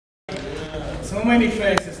So many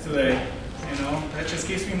faces today, that just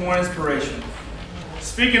gives me more inspiration.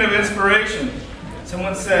 Speaking of inspiration,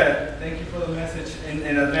 someone said, thank you for the message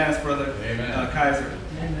in advance, Brother Kaiser.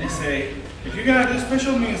 They say, if you're going to do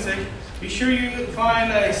special music, be sure you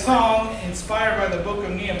find a song inspired by the book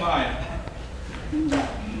of Nehemiah.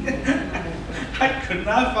 I could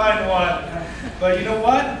not find one. But you know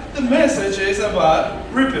what? The message is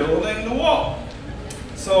about rebuilding the wall.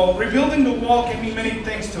 So rebuilding the wall can mean many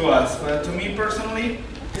things to us, but to me personally,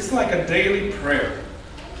 it's like a daily prayer.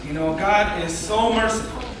 God is so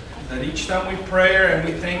merciful that each time we pray and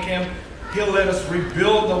we thank Him, He'll let us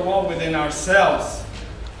rebuild the wall within ourselves.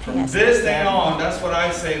 From this day on, that's what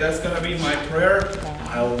I say, that's going to be my prayer.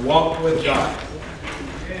 I'll walk with God.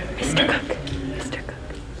 Amen.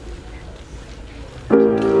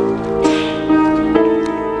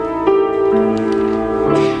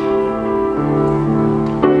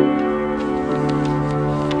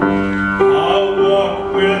 I'll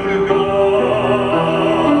walk with God.